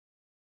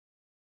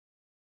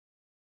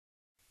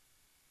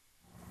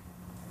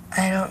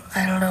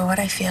I don't know what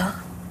I feel.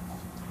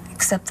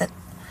 Except that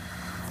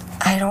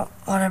I don't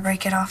want to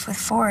break it off with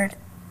Ford,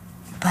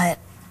 but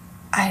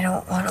I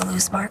don't want to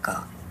lose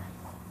Marco.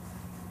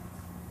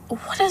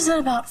 What is it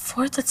about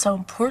Ford that's so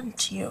important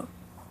to you?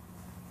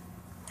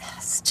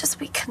 It's just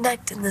we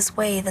connect in this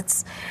way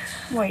that's...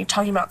 What, are you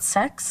talking about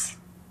sex?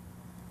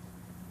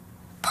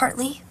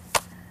 Partly.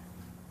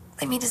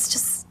 I mean, it's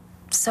just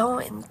so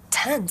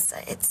intense.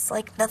 It's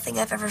like nothing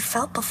I've ever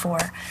felt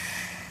before.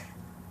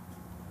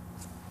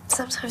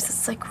 Sometimes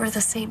it's like we're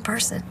the same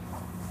person.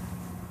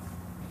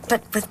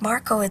 But with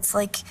Marco, it's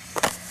like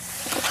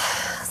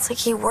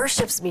he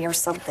worships me or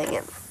something.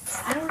 And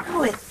I don't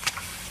know, it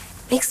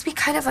makes me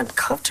kind of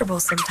uncomfortable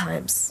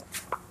sometimes.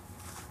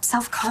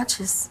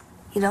 Self-conscious,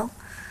 you know?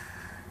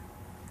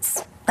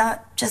 It's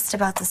not just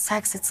about the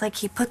sex. It's like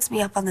he puts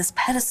me up on this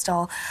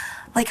pedestal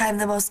like I'm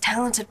the most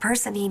talented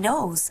person he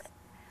knows.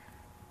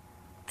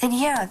 And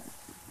yeah,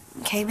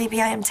 okay,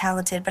 maybe I am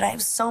talented, but I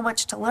have so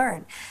much to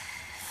learn.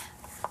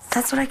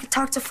 That's what I could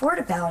talk to Ford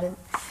about, and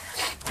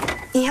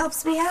he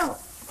helps me out.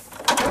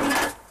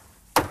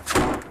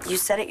 You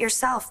said it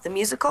yourself, the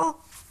musical,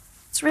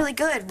 it's really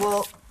good.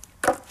 Well,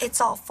 it's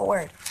all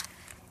Ford.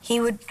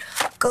 He would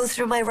go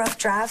through my rough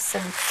drafts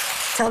and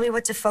tell me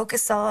what to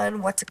focus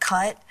on, what to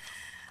cut.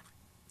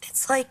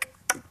 It's like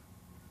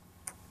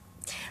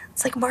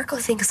Marco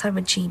thinks I'm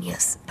a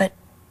genius, but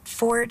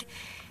Ford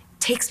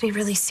takes me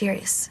really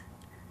serious.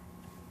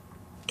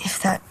 If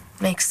that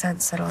makes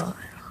sense at all.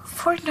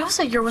 Ford knows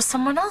that you're with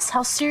someone else.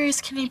 How serious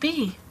can he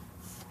be?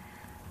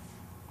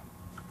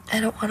 I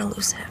don't want to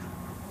lose him.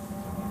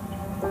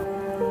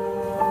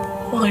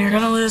 Well, you're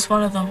gonna lose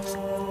one of them.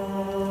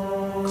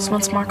 Because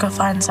once Marco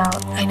finds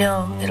out... I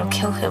know, it'll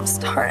kill him.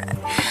 Star,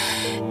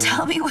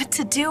 tell me what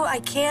to do. I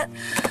can't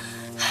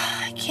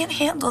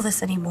handle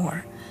this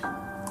anymore.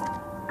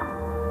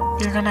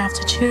 You're gonna have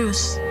to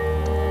choose.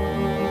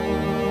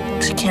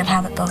 Because you can't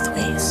have it both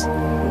ways.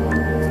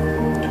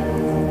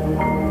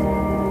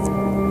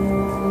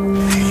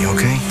 Hey, you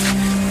okay?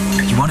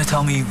 You want to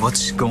tell me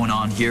what's going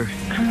on here?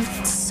 I'm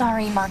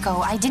sorry, Marco.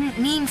 I didn't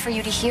mean for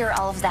you to hear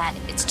all of that.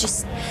 It's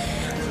just...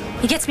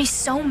 It gets me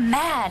so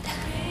mad.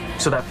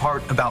 So that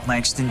part about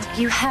Langston...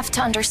 You have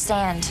to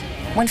understand.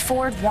 When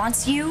Ford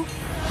wants you,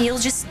 he'll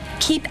just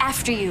keep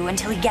after you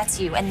until he gets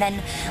you. And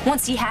then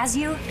once he has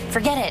you,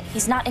 forget it.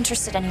 He's not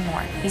interested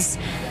anymore. He's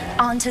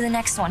on to the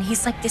next one.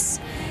 He's like this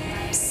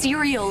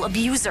serial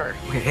abuser.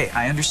 Okay, hey,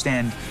 I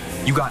understand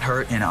you got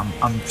hurt, and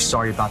I'm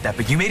sorry about that,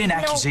 but you made an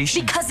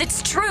accusation... No, because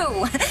it's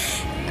true.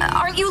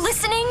 Aren't you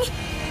listening?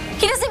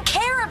 He doesn't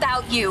care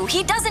about you.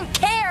 He doesn't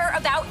care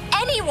about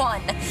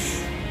anyone.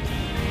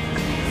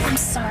 I'm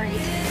sorry.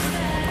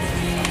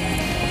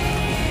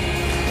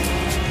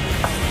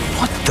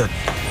 What the...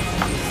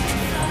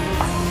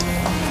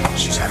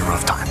 She's had a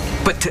rough time.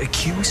 But to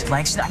accuse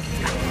Langston,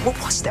 what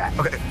was that?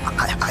 Okay,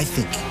 I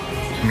think,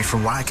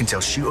 from what I can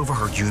tell, she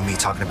overheard you and me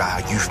talking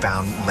about how you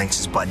found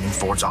Langston's button in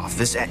Ford's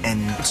office,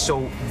 and...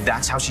 So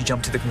that's how she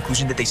jumped to the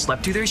conclusion that they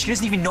slept together? She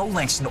doesn't even know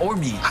Langston or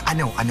me. I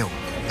know,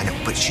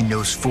 but she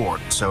knows Ford,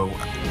 so...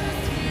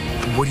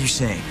 What are you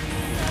saying?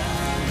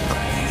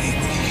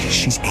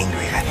 She's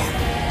angry at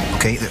him,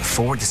 okay?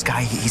 Ford, this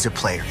guy, he's a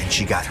player, and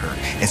she got hurt,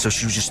 and so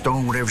she was just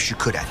throwing whatever she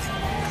could at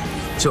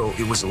him. So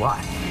it was a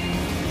lie?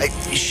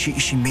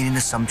 She made an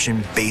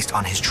assumption based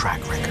on his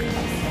track record.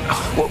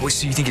 What,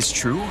 so you think it's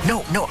true?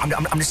 No,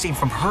 I'm just saying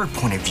from her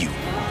point of view.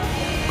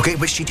 Okay,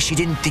 but she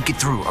didn't think it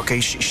through, okay?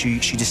 She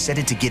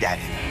decided to get at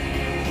it.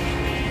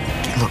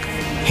 Okay, look,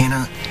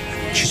 Hannah,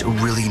 she's a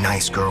really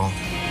nice girl,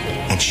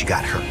 and she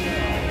got hurt.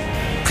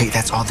 Okay,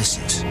 that's all this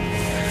is.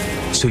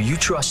 So you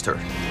trust her?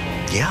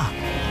 Yeah.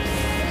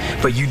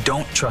 But you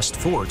don't trust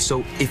Ford,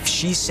 so if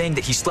she's saying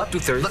that he slept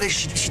with her... Look,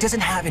 she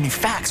doesn't have any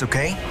facts,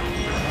 okay?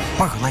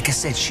 Marco, like I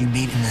said, she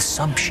made an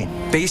assumption.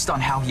 Based on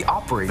how he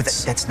operates.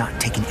 But that's not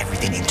taking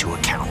everything into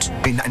account.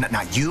 I mean,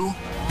 not you,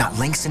 not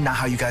Langston, not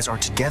how you guys are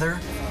together.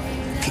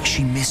 Okay,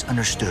 she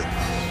misunderstood,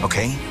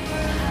 okay?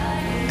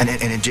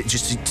 And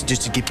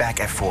just to get back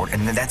at Ford,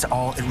 and that's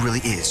all it really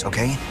is,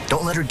 okay?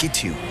 Don't let her get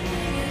to you.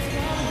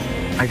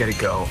 I gotta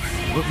go.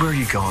 Where are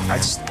you going, man?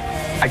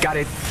 I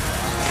gotta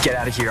get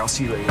out of here. I'll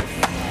see you later.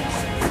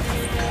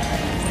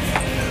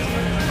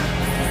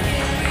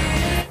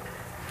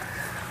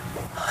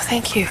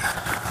 Thank you.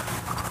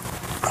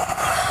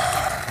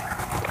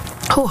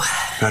 Oh.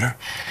 Better?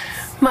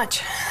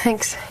 Much,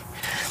 thanks.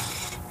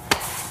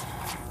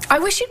 I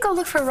wish you'd go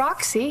look for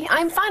Roxy.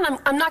 I'm fine.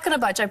 I'm not going to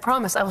budge, I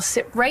promise. I will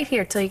sit right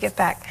here till you get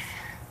back.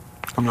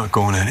 I'm not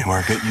going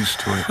anywhere. Get used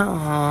to it.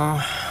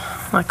 Oh,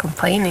 not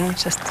complaining.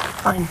 It's just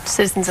fine.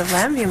 Citizens of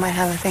Lambview might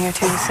have a thing or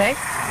two to say.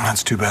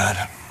 That's too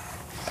bad.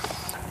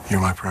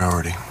 You're my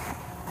priority.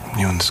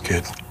 You and this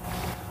kid.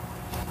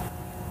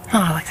 Oh,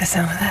 I like the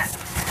sound of that.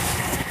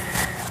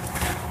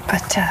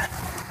 But,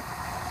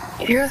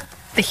 you're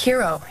the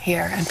hero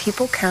here, and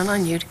people count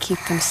on you to keep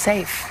them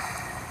safe.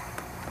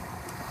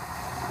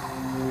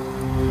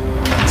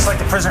 It's like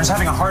the prisoner's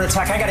having a heart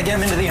attack. I gotta get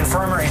him into the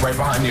infirmary. Right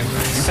behind you.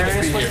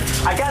 Seriously?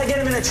 I gotta get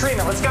him into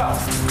treatment. Let's go.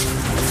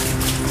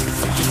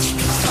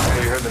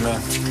 Yeah, you heard the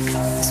man.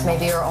 This may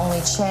be your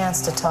only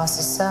chance to toss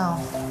a cell.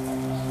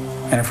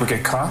 And if we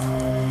get caught?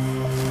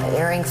 The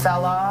earring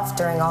fell off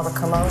during all the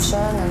commotion,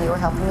 and you were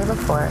helping me look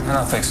for it. I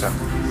don't think so.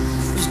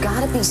 There's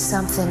got to be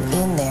something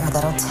in there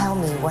that'll tell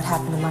me what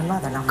happened to my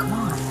mother. Now, come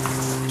on.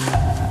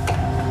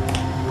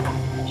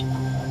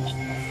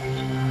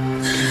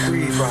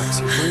 Breathe,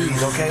 Roxy,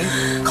 breathe,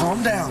 okay?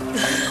 Calm down.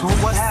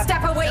 What happened?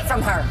 Step away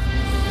from her.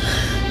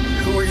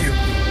 Who are you?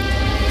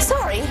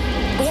 Sorry,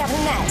 we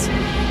haven't met.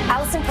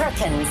 Allison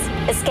Perkins,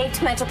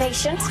 escaped mental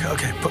patient.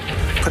 Okay,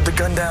 put the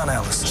gun down,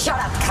 Alice. Shut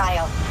up,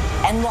 Kyle,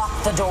 and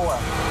lock the door.